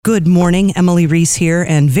Good morning, Emily Reese here,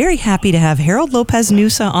 and very happy to have Harold Lopez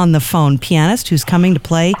Nussa on the phone, pianist who's coming to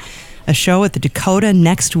play a show at the Dakota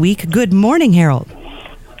next week. Good morning, Harold.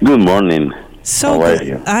 Good morning. So how are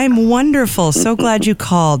you? I'm wonderful. So glad you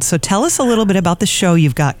called. So tell us a little bit about the show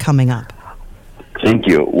you've got coming up. Thank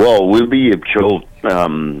you. Well, we'll be a show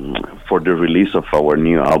for the release of our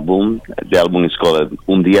new album. The album is called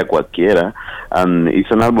Un Día Cualquiera, and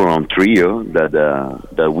it's an album on trio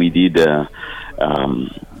that we did.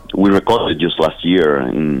 We recorded just last year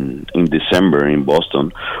in December in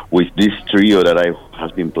Boston with this trio that I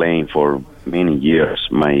has been playing for many years.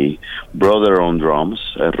 My brother on drums,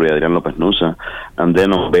 Rui Adrián López Nussa, and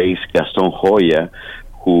then on bass, Gaston Joya,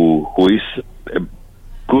 who is a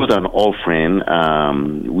good and old friend.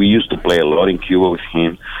 We used to play a lot in Cuba with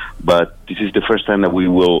him, but this is the first time that we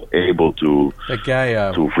will able to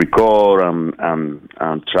to record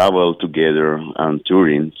and travel together and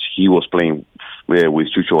touring. He was playing with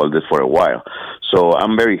Chucho Valdés for a while, so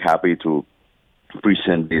I'm very happy to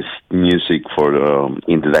present this music for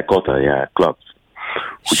in the Dakota Club,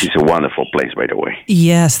 which is a wonderful place, by the way.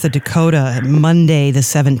 Yes, the Dakota, Monday the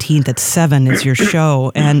 17th at 7 is your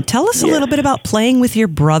show. And tell us a little bit about playing with your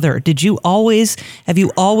brother. Have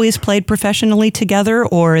you always played professionally together,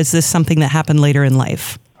 or is this something that happened later in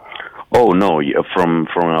life? Oh no, from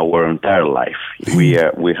our entire life. We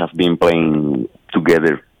have been playing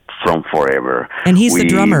together from forever. And he's the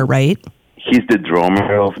drummer, right? He's the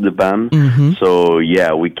drummer of the band. Mm-hmm. So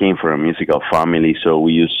yeah, we came from a musical family. So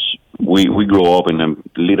we grew up in a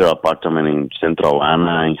little apartment in Central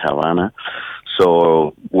Havana.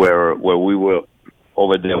 So where we were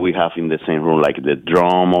over there, we have in the same room like the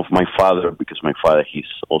drum of my father, because my father he's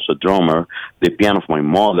also a drummer. The piano of my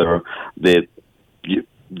mother.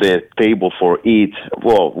 The table for it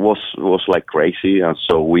was like crazy, and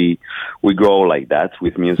so we grow like that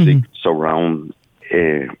with music surround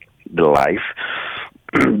the life.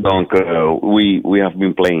 Donc, we have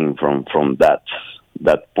been playing from that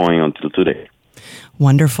point until today.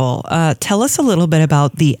 Wonderful. Tell us a little bit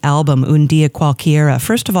about the album Un Día Cualquiera.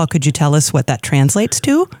 First of all, could you tell us what that translates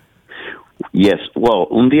to? Yes. Well,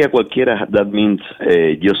 Un Día Cualquiera, that means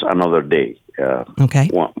just another day. Okay.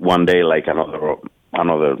 One day like another.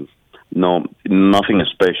 No, nothing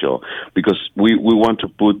special, because we want to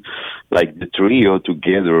put like the trio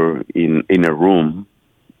together in a room,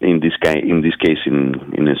 in this case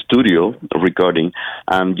in a studio recording,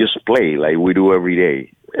 and just play like we do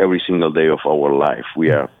every single day of our life.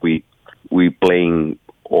 We playing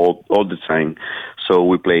all the time, so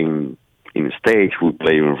we playing in stage, we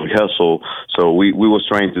play in rehearsal. So we was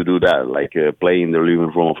trying to do that, like play in the living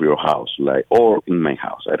room of your house, like, or in my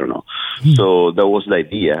house, I don't know. So that was the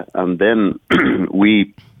idea, and then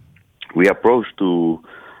we approached to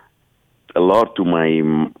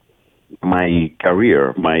my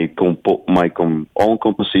career, own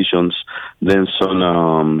compositions, then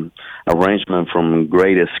some arrangement from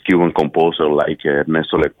greatest Cuban composer like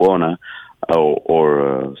Ernesto Lecuona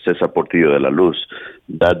or César Portillo de la Luz.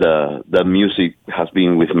 That music has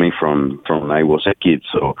been with me from I was a kid.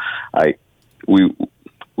 So we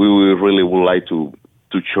really would like to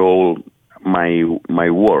show my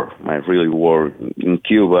work in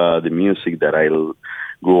Cuba, the music that I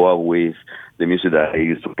grew up with, the music that I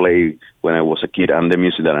used to play when I was a kid, and the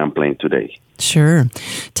music that I'm playing today. Sure.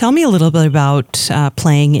 Tell me a little bit about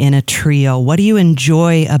playing in a trio. What do you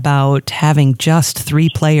enjoy about having just three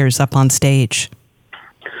players up on stage?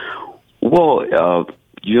 Well,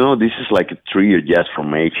 this is like a trio jazz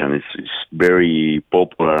formation. It's very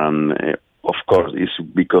popular, and of course, it's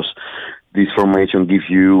because this formation gives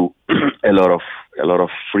you a lot of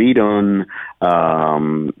freedom,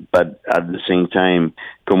 but at the same time,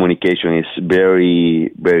 communication is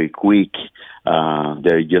very, very quick.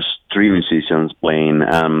 There are just three musicians playing,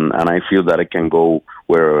 and I feel that I can go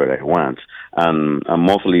wherever I want. And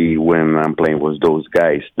mostly when I'm playing with those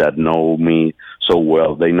guys that know me so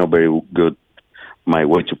well, they know very good my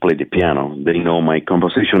way to play the piano. They know my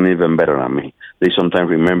composition even better than me. They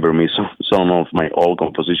sometimes remember me some of my old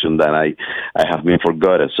composition that I have been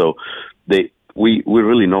forgotten. So we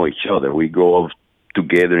really know each other. We grow up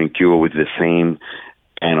together in Cuba with the same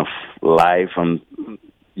kind of life and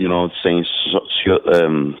same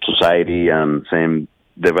society and same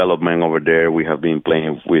development over there. We have been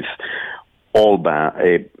playing with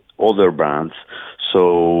other bands.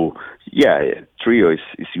 So yeah, trio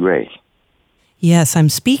is great. Yes, I'm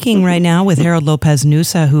speaking right now with Harold Lopez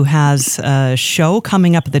Nussa, who has a show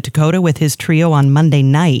coming up at the Dakota with his trio on Monday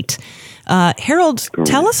night. Harold,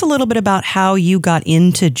 tell us a little bit about how you got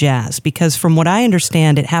into jazz, because from what I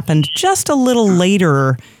understand, it happened just a little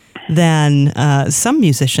later than some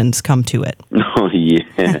musicians come to it. Oh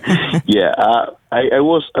yeah, yeah. I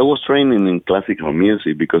was training in classical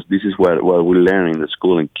music because this is what we learn in the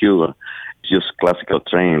school in Cuba. It's just classical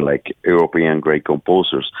training, like European great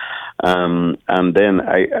composers. And then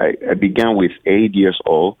I began with 8 years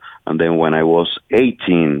old, and then when I was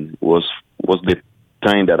 18 was the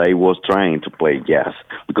time that I was trying to play jazz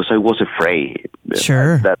because I was afraid.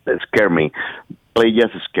 Sure. That scared me. Play jazz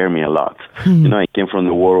scared me a lot. You know, I came from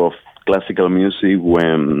the world of classical music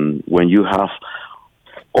when you have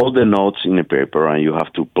all the notes in the paper and you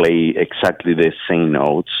have to play exactly the same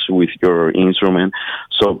notes with your instrument.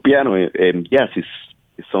 So piano and jazz is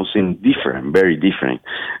something different, very different.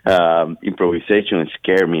 Improvisation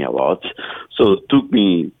scared me a lot. So it took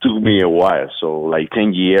me a while. So like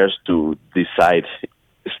 10 years to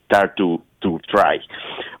start to try.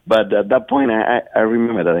 But at that point, I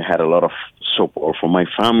remember that I had a lot of support from my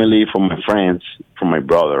family, from my friends, from my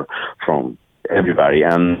brother, from everybody.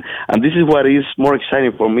 And this is what is more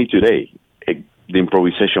exciting for me today, the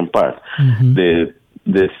improvisation part. Mm-hmm.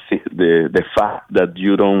 The fact that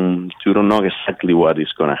you don't know exactly what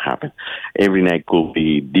is going to happen. Every night could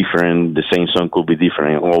be different. The same song could be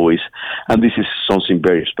different always, and this is something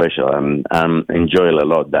very special. And enjoy a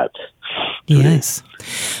lot that. Today. Yes.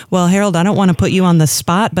 Well, Harold, I don't want to put you on the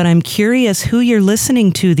spot, but I'm curious who you're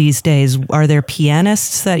listening to these days. Are there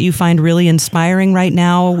pianists that you find really inspiring right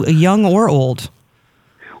now, young or old?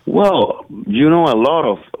 Well, you know, a lot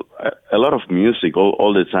of music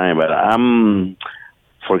all the time, but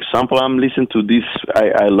for example, I'm listening to this.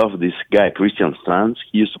 I love this guy, Christian Sands.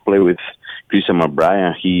 He used to play with Christian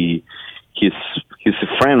McBride. He's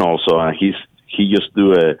a friend also, and he just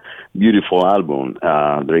do a beautiful album,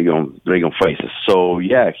 Dragon Faces. So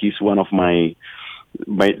yeah, he's one of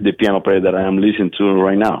the piano player that I am listening to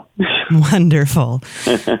right now. Wonderful.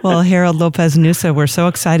 Well, Harold Lopez Nussa, we're so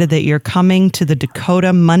excited that you're coming to the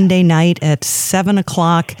Dakota Monday night at 7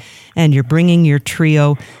 o'clock, and you're bringing your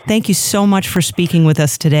trio. Thank you so much for speaking with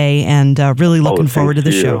us today, and really looking forward to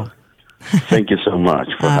the show. Thank you so much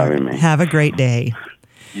for having me. Have a great day.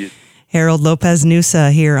 Harold Lopez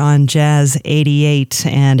Nussa here on Jazz 88.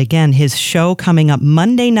 And again, his show coming up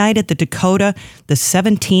Monday night at the Dakota, the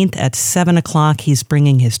 17th at 7 o'clock. He's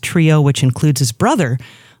bringing his trio, which includes his brother,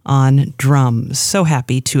 on drums. So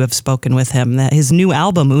happy to have spoken with him. His new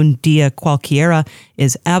album, Un Dia Cualquiera,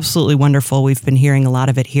 is absolutely wonderful. We've been hearing a lot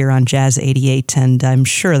of it here on Jazz 88, and I'm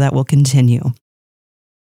sure that will continue.